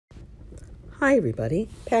Hi everybody,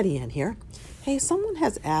 Patty Ann here. Hey, someone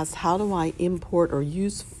has asked how do I import or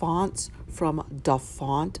use fonts from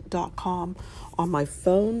dafont.com on my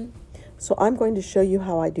phone. So I'm going to show you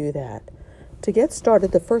how I do that. To get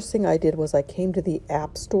started, the first thing I did was I came to the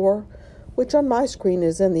App Store, which on my screen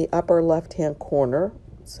is in the upper left-hand corner.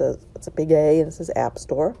 It says, it's a big A and it says App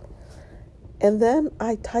Store. And then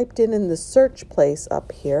I typed in the search place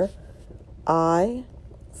up here,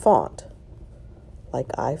 font. Like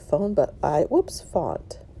iPhone, but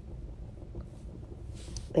font,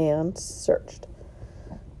 and searched.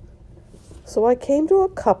 So I came to a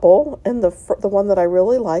couple, and the one that I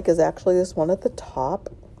really like is actually this one at the top,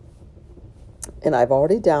 and I've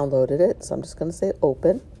already downloaded it, so I'm just going to say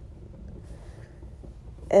open.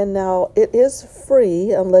 And now it is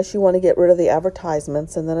free unless you want to get rid of the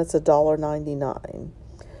advertisements, and then it's $1.99.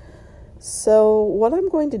 So what I'm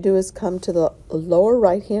going to do is come to the lower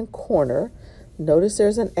right-hand corner. Notice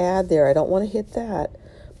there's an ad there. I don't want to hit that.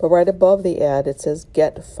 But right above the ad, it says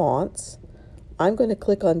Get Fonts. I'm going to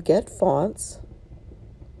click on Get Fonts.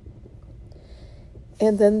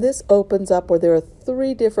 And then this opens up where there are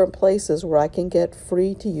 3 different places where I can get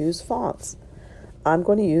free to use fonts. I'm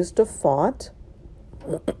going to use Dafont.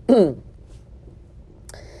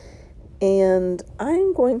 And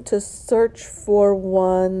I'm going to search for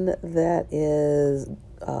one that is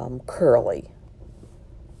curly.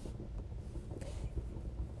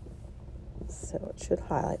 So it should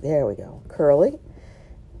highlight. There we go. Curly.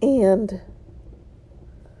 And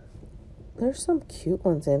there's some cute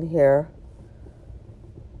ones in here.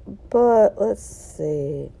 But let's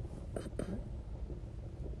see.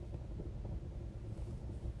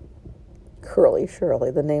 Curly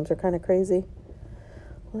Shirley. The names are kind of crazy.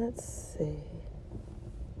 Let's see.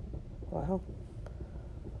 Wow.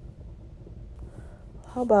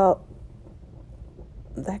 How about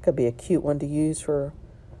that could be a cute one to use for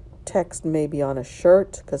text maybe on a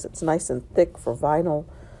shirt because it's nice and thick for vinyl.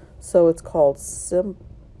 So it's called Simplicity.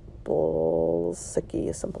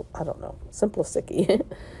 Simplicity.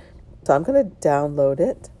 So I'm going to download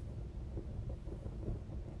it.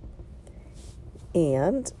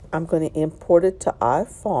 And I'm going to import it to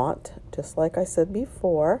iFont, just like I said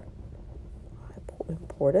before. I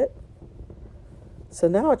import it. So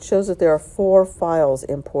now it shows that there are 4 files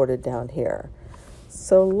imported down here.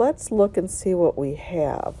 So let's look and see what we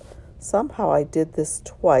have. Somehow I did this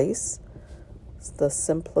twice, the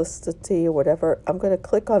Simplicity or whatever. I'm going to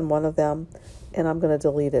click on one of them and I'm going to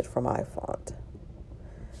delete it from iFont.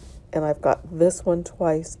 And I've got this one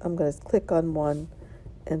twice. I'm going to click on one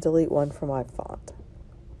and delete one from iFont.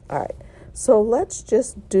 All right, so let's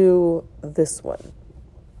just do this one.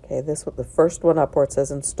 Okay, this one, the first one up where it says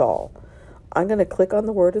install. I'm going to click on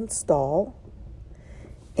the word install.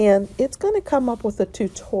 And it's going to come up with a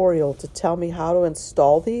tutorial to tell me how to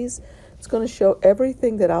install these. It's going to show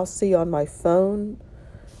everything that I'll see on my phone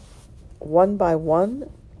one by one.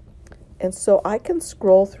 And so I can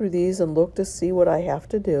scroll through these and look to see what I have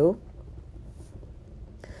to do.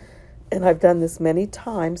 And I've done this many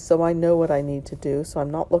times, so I know what I need to do. So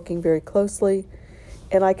I'm not looking very closely.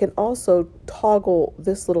 And I can also toggle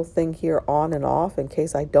this little thing here on and off in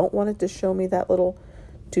case I don't want it to show me that little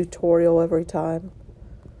tutorial every time.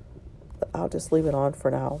 I'll just leave it on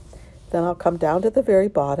for now. Then I'll come down to the very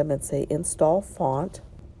bottom and say install font.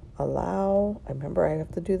 Allow. I remember I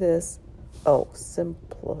have to do this. Oh,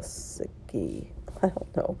 Simplicity. I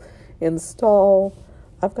don't know. Install.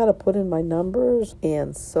 I've got to put in my numbers.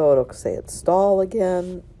 And so it'll say install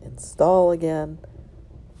again,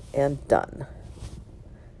 and done.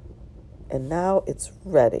 And now it's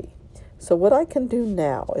ready. So what I can do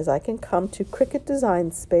now is I can come to Cricut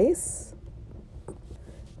Design Space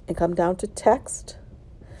and come down to text.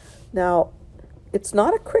 Now, it's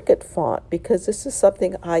not a Cricut font because this is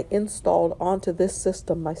something I installed onto this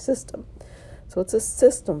system, my system. So it's a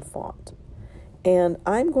system font. And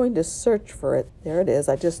I'm going to search for it. There it is.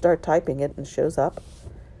 I just start typing it and it shows up.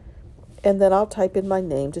 And then I'll type in my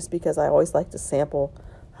name just because I always like to sample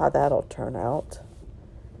how that'll turn out.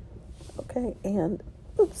 Okay, and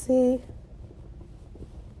oopsie.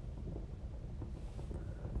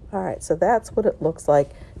 All right, so that's what it looks like.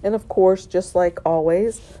 And of course, just like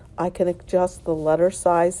always, I can adjust the letter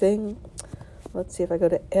sizing. Let's see if I go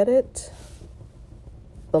to edit.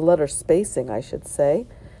 The letter spacing, I should say.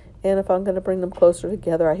 And if I'm going to bring them closer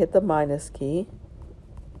together, I hit the minus key.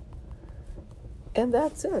 And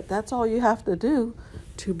that's it. That's all you have to do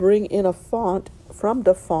to bring in a font from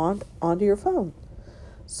Dafont onto your phone.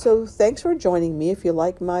 So thanks for joining me. If you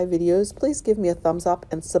like my videos, please give me a thumbs up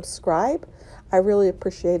and subscribe. I really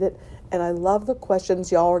appreciate it. And I love the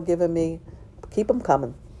questions y'all are giving me. Keep them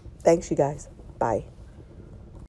coming. Thanks, you guys. Bye.